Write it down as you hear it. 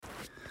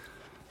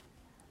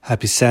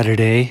Happy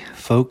Saturday,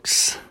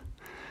 folks.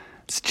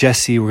 It's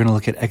Jesse. We're going to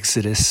look at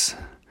Exodus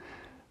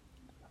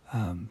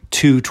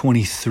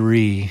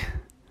 2:23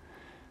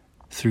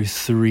 through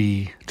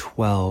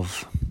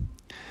 3:12.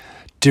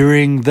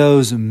 During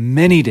those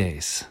many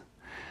days,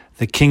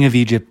 the king of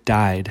Egypt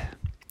died,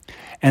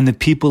 and the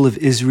people of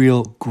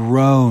Israel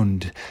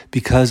groaned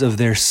because of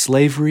their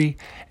slavery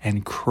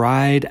and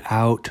cried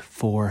out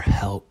for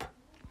help.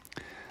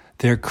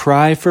 Their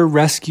cry for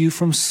rescue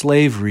from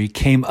slavery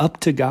came up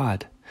to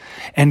God,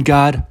 and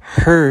God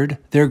heard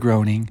their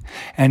groaning,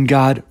 and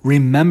God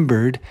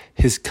remembered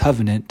his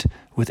covenant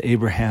with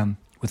Abraham,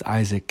 with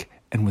Isaac,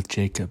 and with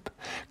Jacob.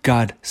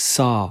 God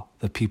saw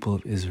the people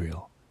of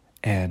Israel,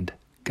 and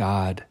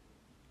God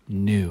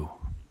knew.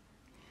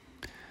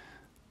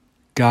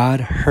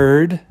 God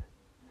heard,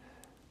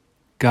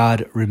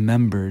 God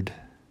remembered,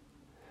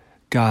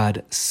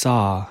 God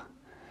saw,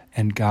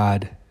 and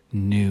God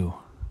knew.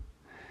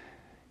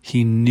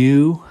 He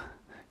knew,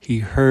 he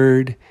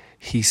heard,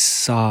 he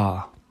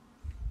saw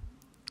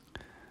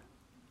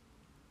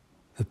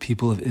the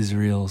people of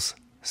Israel's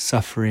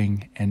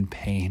suffering and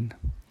pain.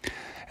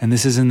 And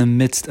this is in the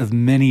midst of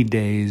many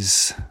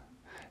days,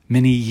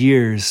 many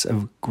years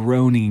of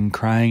groaning,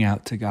 crying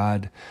out to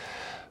God.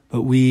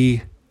 But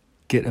we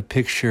get a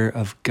picture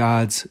of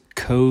God's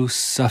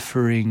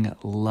co-suffering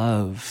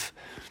love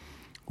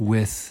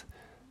with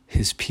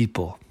his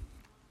people.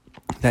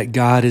 That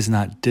God is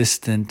not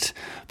distant,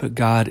 but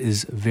God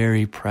is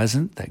very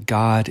present, that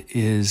God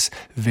is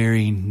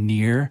very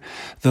near.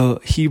 The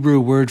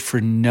Hebrew word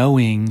for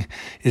knowing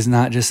is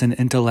not just an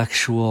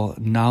intellectual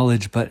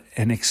knowledge, but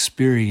an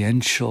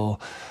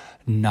experiential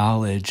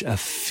knowledge, a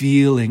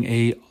feeling,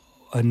 a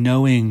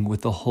knowing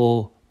with the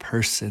whole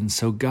person.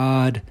 So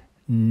God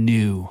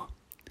knew.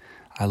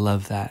 I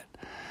love that.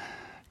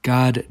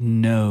 God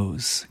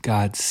knows,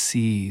 God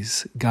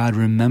sees, God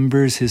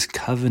remembers his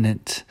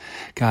covenant,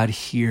 God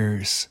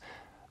hears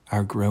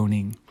our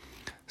groaning.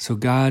 So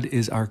God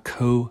is our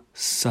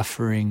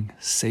co-suffering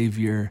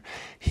Savior.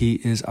 He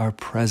is our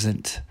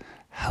present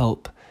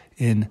help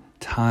in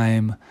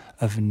time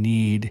of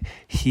need.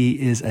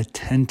 He is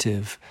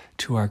attentive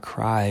to our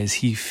cries.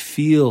 He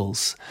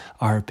feels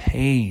our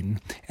pain,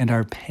 and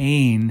our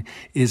pain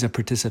is a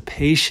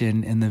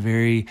participation in the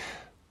very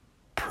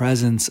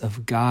presence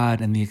of God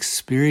and the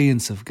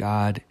experience of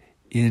God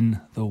in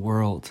the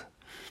world.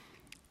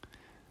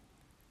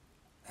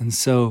 And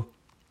so,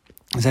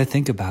 as I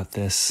think about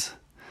this,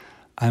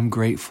 I'm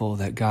grateful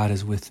that God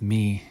is with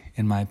me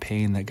in my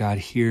pain, that God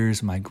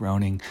hears my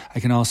groaning. I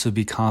can also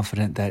be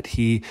confident that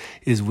he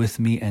is with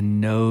me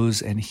and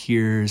knows and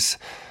hears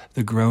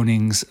the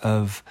groanings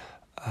of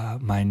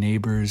my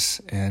neighbors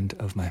and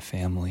of my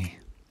family.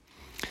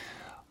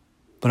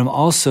 But I'm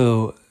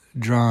also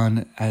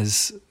drawn,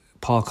 as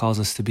Paul calls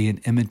us to be an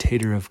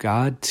imitator of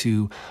God,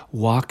 to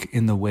walk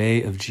in the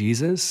way of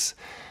Jesus.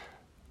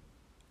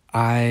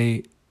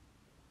 I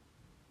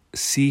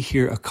see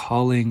here a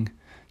calling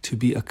to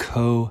be a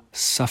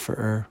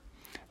co-sufferer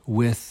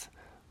with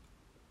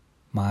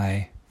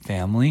my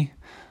family,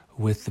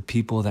 with the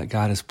people that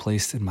God has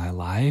placed in my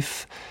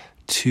life,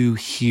 to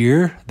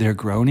hear their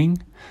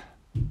groaning,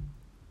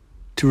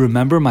 to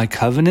remember my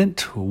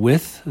covenant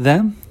with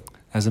them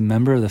as a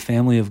member of the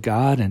family of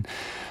God, and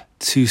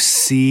to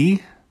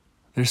see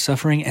their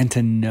suffering and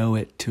to know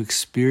it, to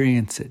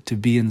experience it, to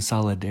be in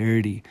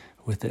solidarity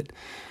with it.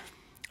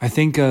 I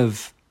think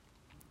of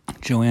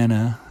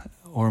Joanna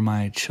or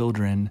my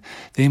children.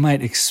 They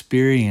might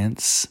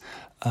experience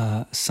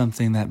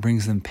something that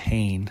brings them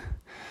pain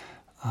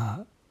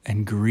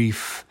and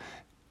grief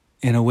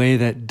in a way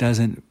that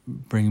doesn't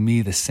bring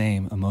me the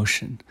same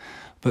emotion.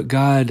 But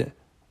God,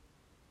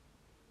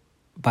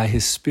 by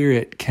his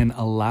Spirit, can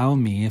allow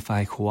me, if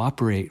I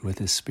cooperate with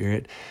his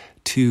Spirit,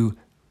 to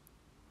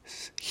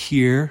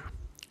hear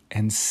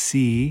and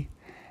see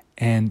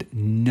and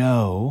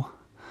know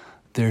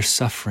their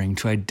suffering,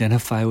 to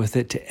identify with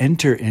it, to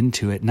enter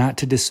into it, not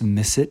to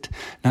dismiss it,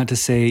 not to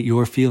say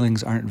your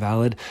feelings aren't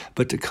valid,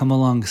 but to come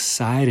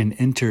alongside and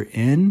enter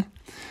in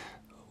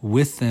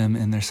with them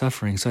in their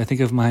suffering. So I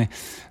think of my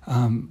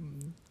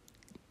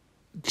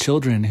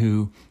children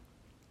who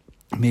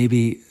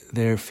maybe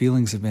their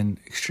feelings have been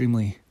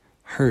extremely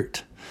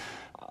hurt.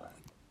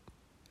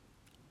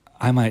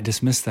 I might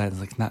dismiss that as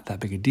like not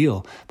that big a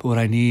deal. But what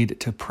I need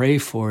to pray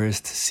for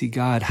is to see,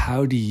 God,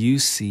 how do you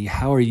see?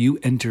 How are you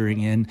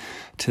entering in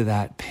to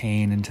that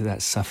pain and to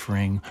that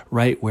suffering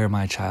right where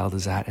my child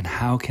is at? And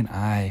how can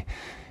I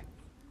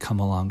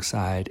come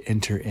alongside,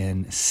 enter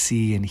in,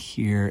 see and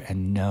hear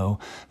and know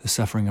the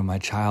suffering of my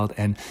child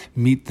and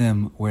meet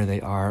them where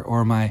they are?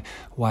 Or my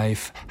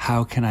wife,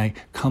 how can I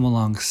come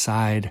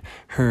alongside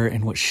her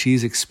in what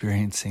she's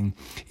experiencing,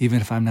 even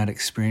if I'm not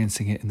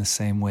experiencing it in the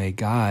same way?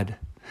 God,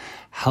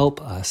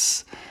 help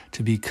us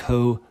to be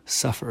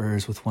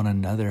co-sufferers with one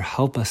another.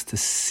 Help us to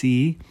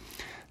see,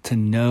 to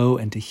know,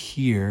 and to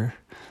hear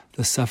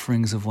the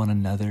sufferings of one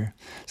another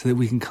so that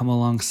we can come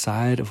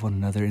alongside of one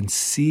another and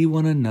see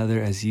one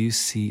another as you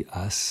see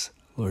us,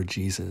 Lord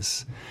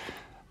Jesus.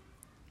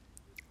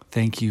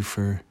 Thank you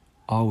for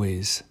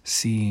always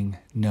seeing,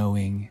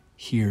 knowing,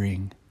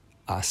 hearing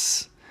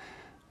us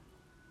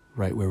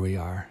right where we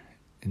are.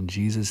 In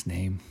Jesus'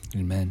 name,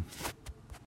 amen.